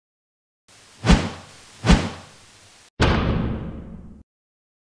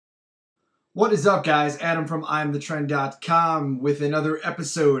What is up, guys? Adam from IAMTHETREND.com with another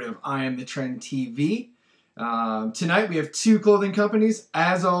episode of I Am The Trend TV. Tonight we have two clothing companies.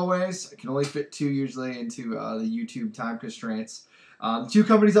 As always, I can only fit two usually into the YouTube time constraints. Two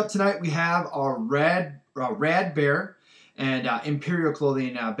companies up tonight we have are Rad Bear and Imperial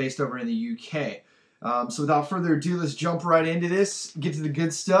Clothing based over in the UK. So without further ado, let's jump right into this, get to the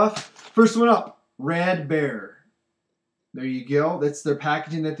good stuff. First one up, Rad Bear. There you go. That's their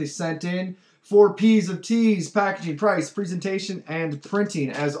packaging that they sent in. 4 P's of T's: packaging, price, presentation, and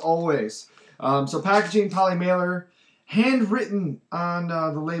printing, as always. So packaging, poly mailer, handwritten on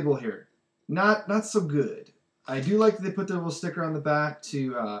the label here. Not so good. I do like that they put their little sticker on the back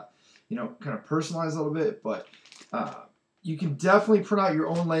to, kind of personalize a little bit, but you can definitely print out your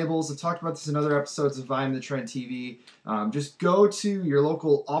own labels. I've talked about this in other episodes of I Am The Trend TV. Just go to your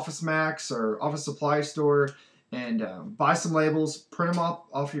local Office Max or Office Supply store and buy some labels, print them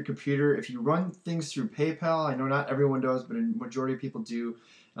off your computer. If you run things through PayPal, I know not everyone does, but a majority of people do,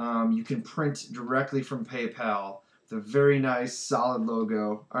 you can print directly from PayPal with a very nice solid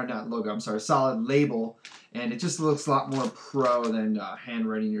solid label, and it just looks a lot more pro than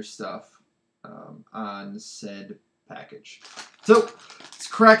handwriting your stuff on said package. So let's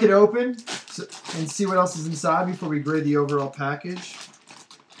crack it open and see what else is inside before we grade the overall package.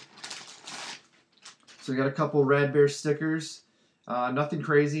 So we got a couple Rad Bear stickers. Nothing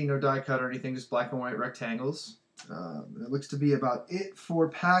crazy, no die cut or anything, just black and white rectangles. It looks to be about it for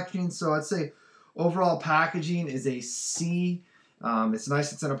packaging. So I'd say overall packaging is a C. It's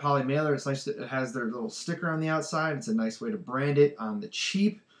nice it's in a poly mailer. It's nice that it has their little sticker on the outside. It's a nice way to brand it on the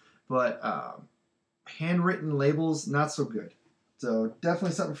cheap. But handwritten labels, not so good. So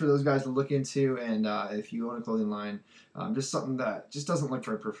definitely something for those guys to look into, and if you own a clothing line, just something that just doesn't look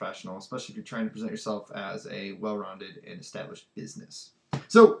very professional, especially if you're trying to present yourself as a well-rounded and established business.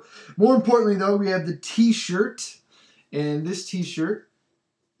 So more importantly, though, we have the T-shirt, and this T-shirt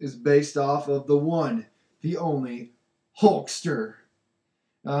is based off of the one, the only Hulkster.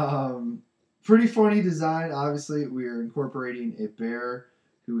 Pretty funny design. Obviously, we are incorporating a bear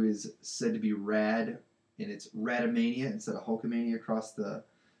who is said to be rad. And it's Radamania instead of Hulkamania across the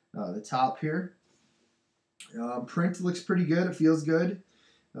top here. Print looks pretty good. It feels good.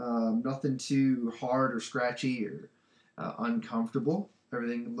 Nothing too hard or scratchy or uncomfortable.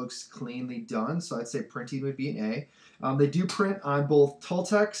 Everything looks cleanly done, so I'd say printing would be an A. They do print on both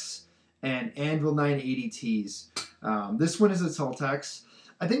Tultex and Anvil 980 tees. This one is a Tultex.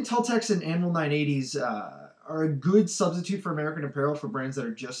 I think Tultex and Anvil 980s are a good substitute for American Apparel for brands that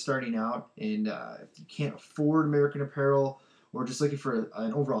are just starting out, and if you can't afford American Apparel or just looking for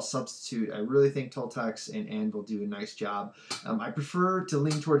an overall substitute, I really think Tultex and Anvil do a nice job. I prefer to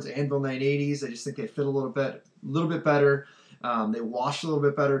lean towards Anvil 980s. I just think they fit a little bit better. They wash a little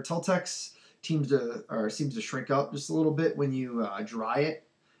bit better. Tultex seems to shrink up just a little bit when you dry it.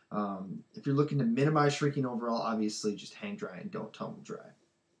 If you're looking to minimize shrinking overall, obviously just hang dry and don't tumble dry.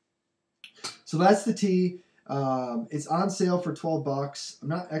 So that's the tee. It's on sale for $12. I'm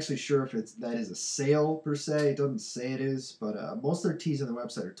not actually sure if that is a sale per se. It doesn't say it is, but most of their tees on their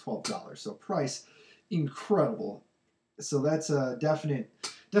website are $12. So price, incredible. So that's a definite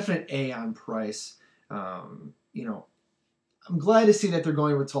A on price. I'm glad to see that they're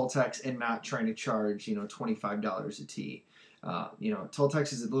going with Tultex and not trying to charge $25 a tee.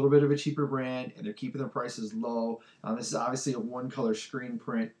 Tultex is a little bit of a cheaper brand, and they're keeping their prices low. This is obviously a one-color screen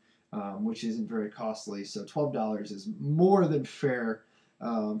print. Which isn't very costly, so $12 is more than fair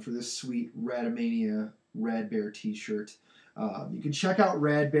for this sweet Radamania Rad Bear t-shirt. You can check out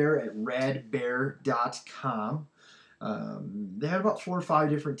Rad Bear at radbear.com. They have about 4 or 5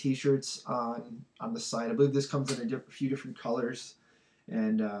 different t-shirts on the site. I believe this comes in a few different colors,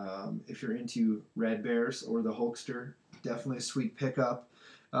 and if you're into Rad Bears or the Hulkster, definitely a sweet pickup.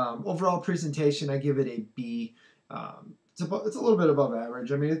 Overall presentation, I give it a B. It's a little bit above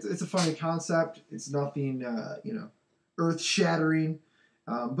average. I mean, it's a funny concept. It's nothing, earth-shattering,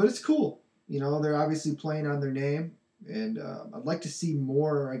 but it's cool. They're obviously playing on their name, and I'd like to see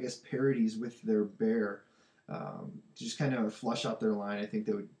more, parodies with their bear to just kind of flush out their line. I think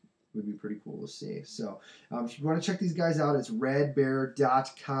that would be pretty cool to see. So if you want to check these guys out, it's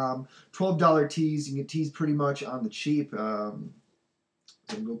radbear.com. $12 tees. You can get tees pretty much on the cheap. So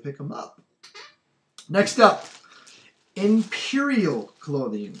go pick them up. Next up, Imperial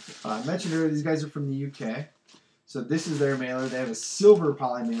Clothing. I mentioned earlier these guys are from the UK. So this is their mailer. They have a silver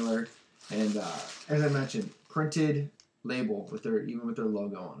poly mailer, and as I mentioned, printed label with their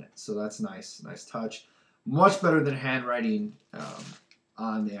logo on it. So that's nice touch. Much better than handwriting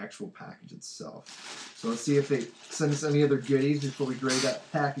on the actual package itself. So let's see if they send us any other goodies before we grade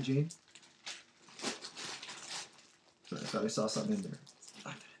that packaging. So I thought I saw something in there.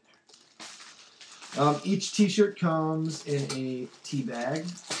 Each t-shirt comes in a tea bag,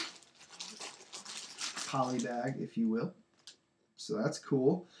 poly bag, if you will. So that's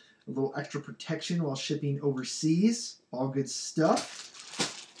cool. A little extra protection while shipping overseas. All good stuff.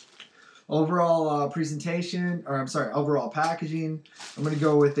 Overall presentation, or I'm sorry, overall packaging, I'm going to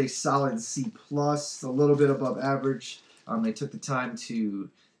go with a solid C+, a little bit above average. They took the time to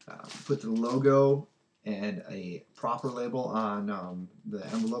put the logo and a proper label on the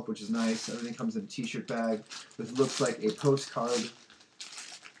envelope, which is nice. Everything comes in a t-shirt bag, which looks like a postcard.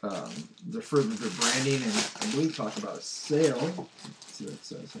 They're further their branding, and I believe talk about a sale. Let's see what it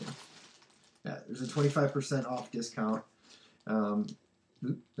says here. Yeah, there's a 25% off discount. There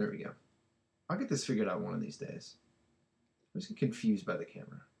we go. I'll get this figured out one of these days. I'm just confused by the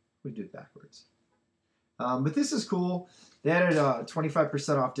camera. We do it backwards. But this is cool. They added a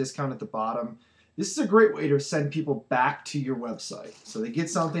 25% off discount at the bottom. This is a great way to send people back to your website. So they get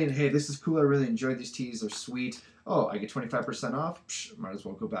something, hey, this is cool, I really enjoyed these tees, they're sweet. Oh, I get 25% off? Psh, might as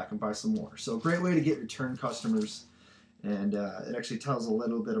well go back and buy some more. So a great way to get return customers. And it actually tells a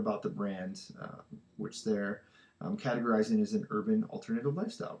little bit about the brand, which they're categorizing as an urban alternative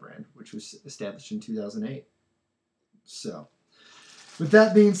lifestyle brand, which was established in 2008. So, with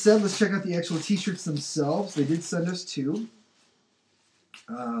that being said, let's check out the actual t-shirts themselves. They did send us two.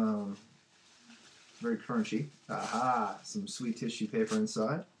 Very crunchy. Aha, some sweet tissue paper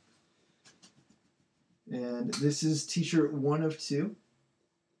inside. And this is t-shirt 1 of 2.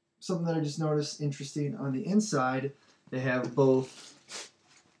 Something that I just noticed interesting on the inside, they have both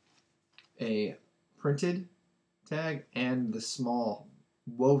a printed tag and the small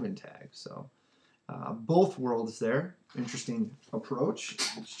woven tag. So both worlds there. Interesting approach.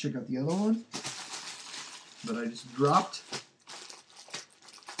 Let's check out the other one that I just dropped.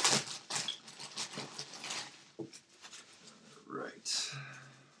 Right.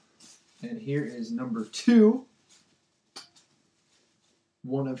 And here is number 2.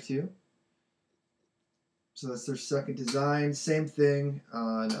 1 of 2. So that's their second design. Same thing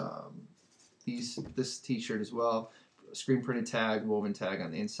on this t-shirt as well. Screen printed tag, woven tag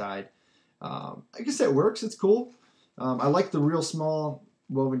on the inside. I guess that works. It's cool. I like the real small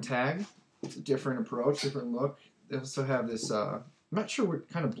woven tag. It's a different approach, different look. They also have this, I'm not sure what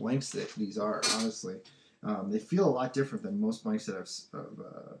kind of blanks that these are, honestly. They feel a lot different than most blanks that I've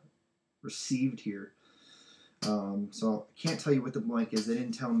received here. So I can't tell you what the blank is. They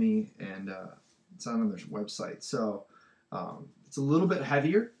didn't tell me, and it's not on their website. So it's a little bit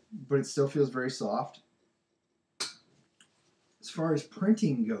heavier, but it still feels very soft. As far as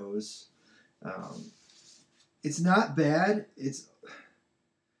printing goes, it's not bad. It's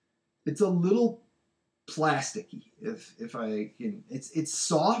a little plasticky, if I can. It's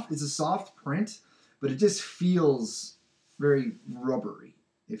soft. It's a soft print, but it just feels very rubbery,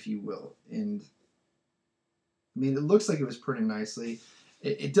 if you will. And I mean, it looks like it was printed nicely.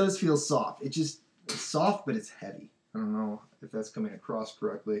 It does feel soft. It's soft, but it's heavy. I don't know if that's coming across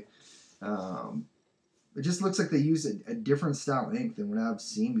correctly. It just looks like they use a different style ink than what I've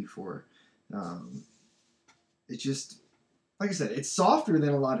seen before. It's just, like I said, it's softer than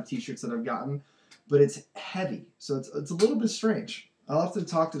a lot of t-shirts that I've gotten, but it's heavy. So it's a little bit strange. I'll have to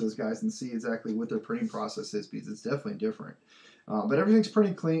talk to those guys and see exactly what their printing process is, because it's definitely different. But everything's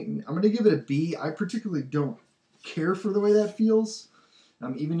pretty clean. I'm going to give it a B. I particularly don't care for the way that feels.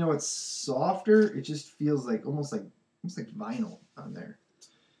 Even though it's softer, it just feels like almost like vinyl on there.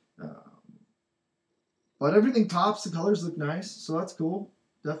 But everything pops. The colors look nice, so that's cool.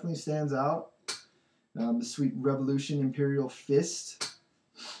 Definitely stands out. The Sweet Revolution Imperial Fist.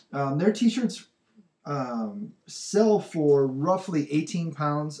 Their t-shirts sell for roughly 18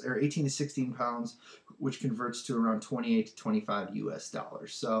 pounds, or 18 to 16 pounds, which converts to around 28 to 25 US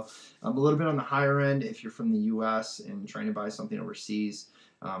dollars. So a little bit on the higher end if you're from the US and trying to buy something overseas.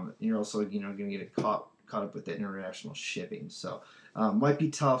 You're also going to get caught up with the international shipping. So might be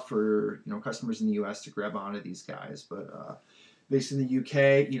tough for customers in the US to grab onto these guys, but based in the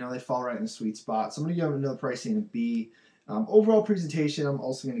UK, they fall right in the sweet spot. So I'm going to give them another pricing a B. Overall presentation, I'm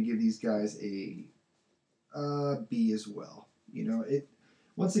also going to give these guys a B as well.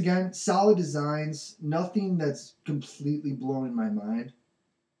 Once again, solid designs, nothing that's completely blowing my mind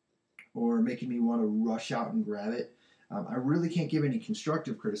or making me want to rush out and grab it. I really can't give any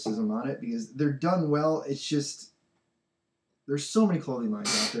constructive criticism on it because they're done well. It's just, there's so many clothing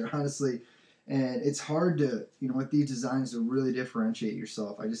lines out there, honestly, and it's hard to, with these designs to really differentiate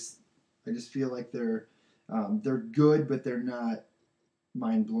yourself. I just feel like they're good, but they're not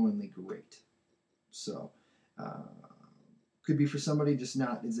mind-blowingly great. So, could be for somebody, just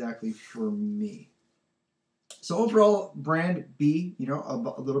not exactly for me. So overall, brand B, you know, a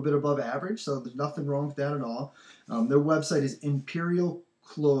little bit above average. So there's nothing wrong with that at all. Their website is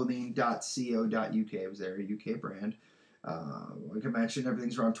imperialclothing.co.uk. It was their UK brand. Like I mentioned,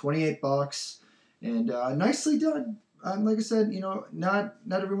 everything's around $28, and nicely done. Like I said, you know, not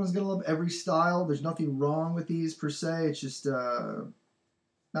everyone's gonna love every style. There's nothing wrong with these per se. It's just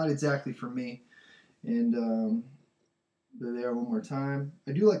not exactly for me. And they're there one more time.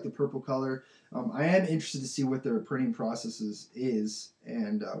 I do like the purple color. I am interested to see what their printing process is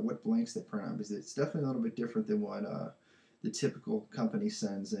and what blanks they print on, because it's definitely a little bit different than what the typical company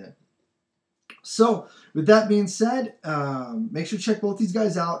sends in. So, with that being said, make sure to check both these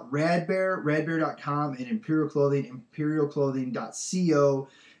guys out. Rad Bear, radbear.com, and Imperial Clothing,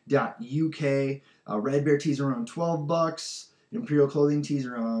 imperialclothing.co.uk. Rad Bear tees are around $12. Imperial Clothing tees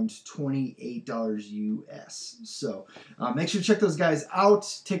are around $28 US. So make sure to check those guys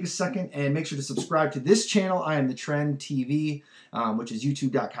out. Take a second and make sure to subscribe to this channel, I Am The Trend TV, which is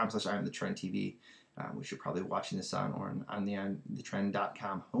youtube.com/IAMTheTrendTV. Which you're probably watching this on, or on the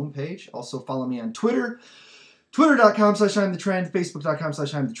IAMTheTrend.com homepage. Also follow me on Twitter, twitter.com/IAMTheTrend,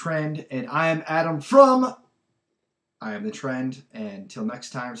 facebook.com/IAMTheTrend, and I am Adam from I Am The Trend. And until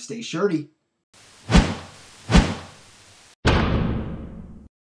next time, stay shirty.